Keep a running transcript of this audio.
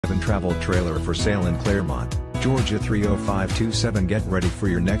Travel trailer for sale in Clermont, Georgia 30527. Get ready for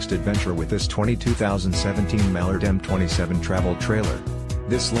your next adventure with this 2017 Mallard M27 Travel trailer.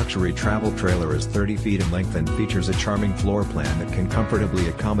 This luxury travel trailer is 30 feet in length and features a charming floor plan that can comfortably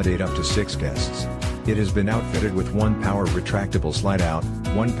accommodate up to 6 guests. It has been outfitted with 1 power retractable slide-out,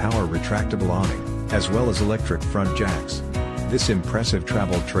 1 power retractable awning, as well as electric front jacks. This impressive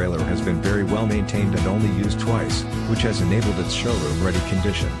travel trailer has been very well maintained and only used twice, which has enabled its showroom-ready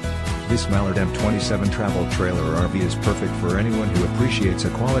condition. This Mallard M27 Travel trailer RV is perfect for anyone who appreciates a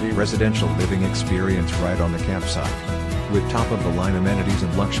quality residential living experience right on the campsite. With top-of-the-line amenities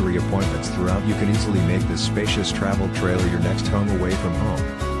and luxury appointments throughout, you can easily make this spacious travel trailer your next home away from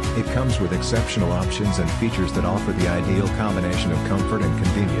home. It comes with exceptional options and features that offer the ideal combination of comfort and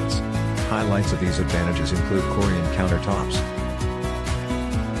convenience. Highlights of these advantages include Corian countertops,